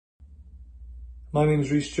My name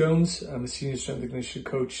is Rhys Jones. I'm a senior strength and conditioning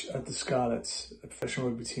coach at the Scarlets, a professional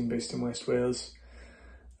rugby team based in West Wales.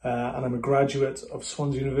 And I'm a graduate of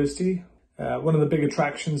Swansea University. One of the big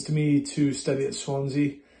attractions to me to study at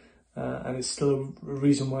Swansea, and it's still a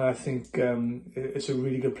reason why I think it's a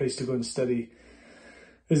really good place to go and study,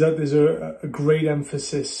 is that there's a great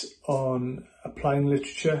emphasis on applying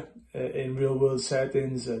literature in real world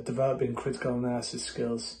settings, developing critical analysis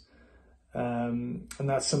skills. And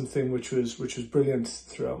that's something which was brilliant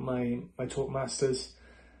throughout my taught masters,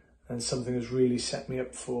 and something that's really set me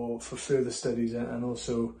up for further studies and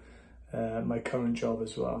also my current job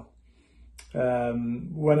as well.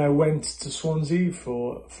 When I went to Swansea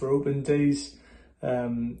for open days,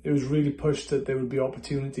 it was really pushed that there would be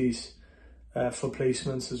opportunities for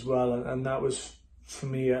placements as well, and that was for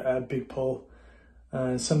me a big pull,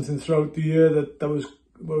 and something throughout the year that was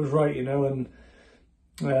right, you know.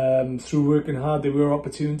 And through working hard, there were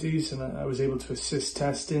opportunities, and I was able to assist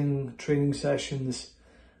testing, training sessions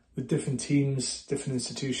with different teams, different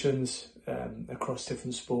institutions across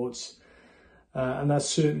different sports. And that's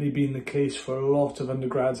certainly been the case for a lot of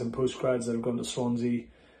undergrads and postgrads that have gone to Swansea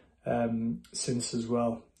since as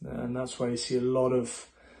well. And that's why you see a lot of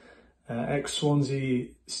ex-Swansea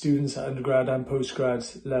students at undergrad and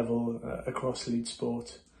postgrad level across elite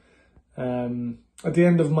sport. At the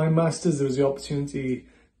end of my masters, there was the opportunity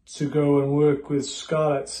to go and work with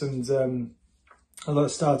Scarlets, and although it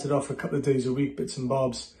started off a couple of days a week, bits and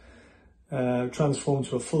bobs, transformed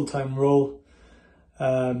to a full-time role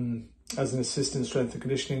as an assistant strength and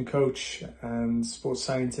conditioning coach and sports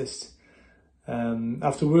scientist.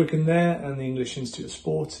 After working there and the English Institute of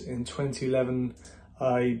Sport in 2011,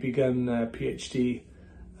 I began a PhD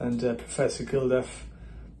under Professor Gilduff,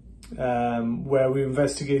 where we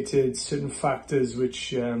investigated certain factors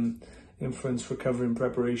which influence recovery and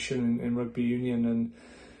preparation in rugby union. And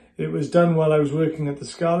it was done while I was working at the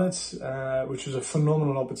Scarlets, which was a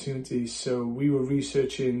phenomenal opportunity. So we were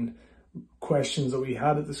researching questions that we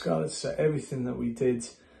had at the Scarlets, so everything that we did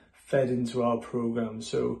fed into our program.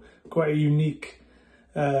 So quite a unique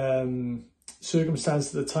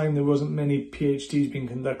circumstance at the time. There wasn't many PhDs being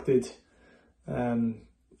conducted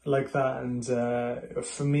like that, and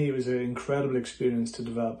for me it was an incredible experience to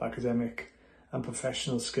develop academic and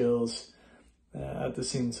professional skills at the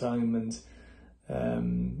same time, and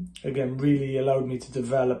again really allowed me to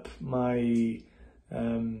develop my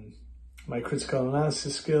my critical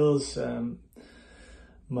analysis skills,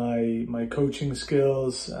 my coaching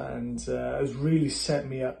skills, and has really set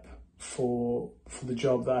me up for the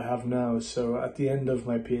job that I have now. So at the end of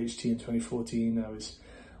my PhD in 2014, I was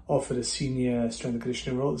offered a senior strength and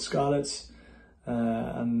conditioning role at the Scarlets,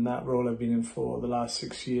 and that role I've been in for the last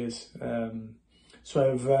 6 years. So I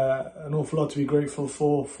have an awful lot to be grateful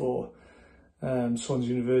for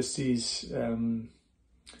Swansea University's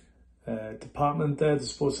department there, the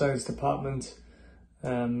sports science department,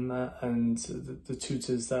 and the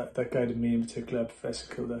tutors that guided me, in particular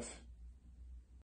Professor Gilduff.